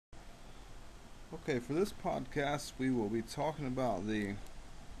Okay, for this podcast, we will be talking about the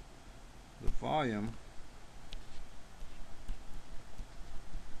volume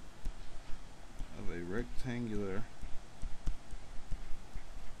of a rectangular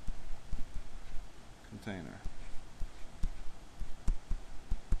container.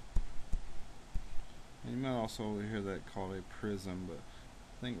 And you might also hear that called a prism, but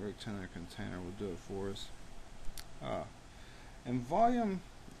I think rectangular container will do it for us. And volume,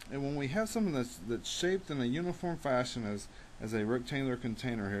 and when we have something that's shaped in a uniform fashion as a rectangular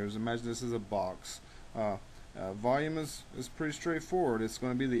container here, just imagine this is a box. Volume is pretty straightforward. It's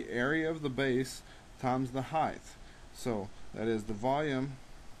going to be the area of the base times the height. So that is, the volume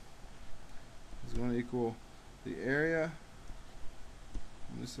is going to equal the area,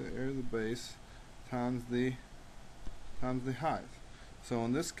 let me say area of the base times the height. So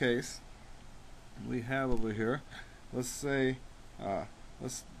in this case, we have over here, let's say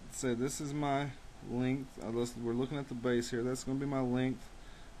this is my length. We're looking at the base here. That's going to be my length.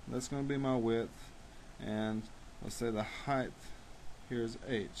 That's going to be my width. And let's say the height here is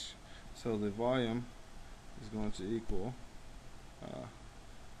h. So the volume is going to equal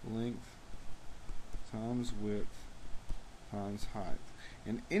length times width times height.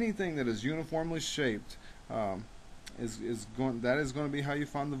 And anything that is uniformly shaped is going to be how you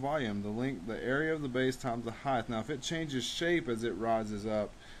find the volume, the area of the base times the height. Now if it changes shape as it rises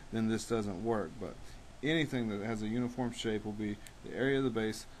up, then this doesn't work, but anything that has a uniform shape will be the area of the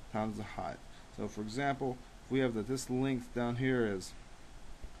base times the height. So for example, if we have that this length down here is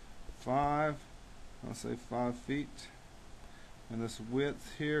 5, I'll say 5 feet, and this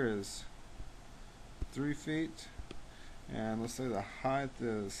width here is 3 feet, and let's say the height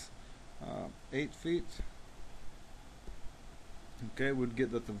is 8 feet. Okay, we'd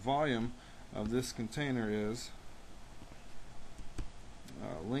get that the volume of this container is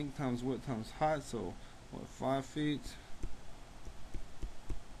length times width times height. So what, 5 feet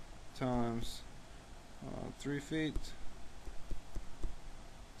times 3 feet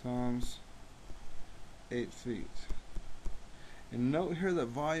times 8 feet. And note here that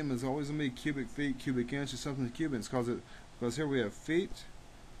volume is always going to be cubic feet, cubic inch, or something cubic, because here we have feet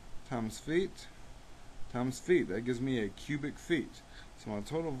times feet times feet. That gives me a cubic feet. So my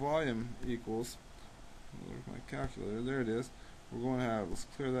total volume equals, where's my calculator? There it is. We're going to have, let's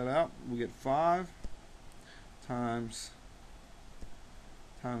clear that out. We get 5 times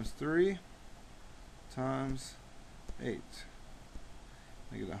 3 times 8.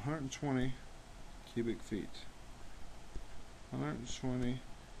 I get 120 cubic feet. 120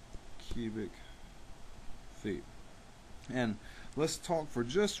 cubic feet. And let's talk for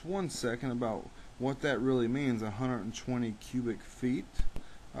just 1 second about what that really means, 120 cubic feet.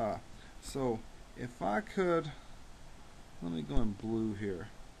 So if I could, let me go in blue here,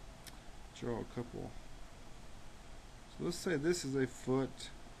 draw a couple. So let's say this is a foot,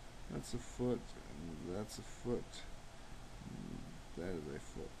 that's a foot, that's a foot, that is a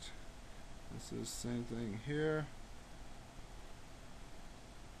foot. This is the same thing here.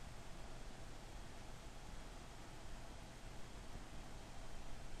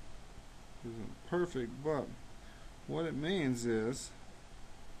 Isn't perfect, but what it means is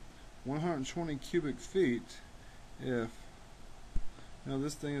 120 cubic feet. If now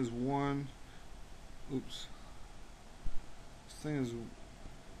this thing is this thing is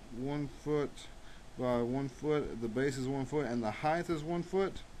 1 foot by 1 foot, the base is 1 foot, and the height is 1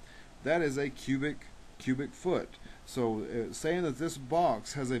 foot, that is a cubic foot. So saying that this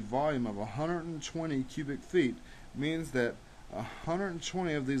box has a volume of 120 cubic feet means that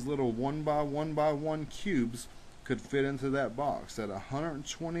 120 of these little 1 by 1 by 1 cubes could fit into that box. That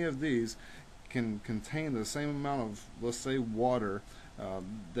 120 of these can contain the same amount of, let's say, water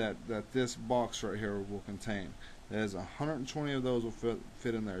that this box right here will contain. That is, 120 of those will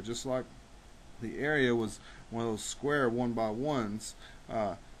fit in there. Just like the area was one of those square 1 by 1s,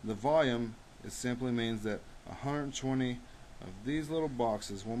 the volume, it simply means that 120 of these little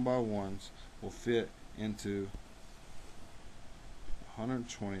boxes 1 by 1s will fit into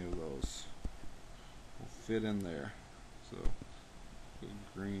 120 of those will fit in there. So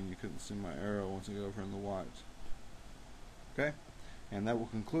green, you couldn't see my arrow once I get over in the white. Okay, and that will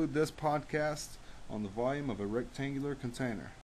conclude this podcast on the volume of a rectangular container.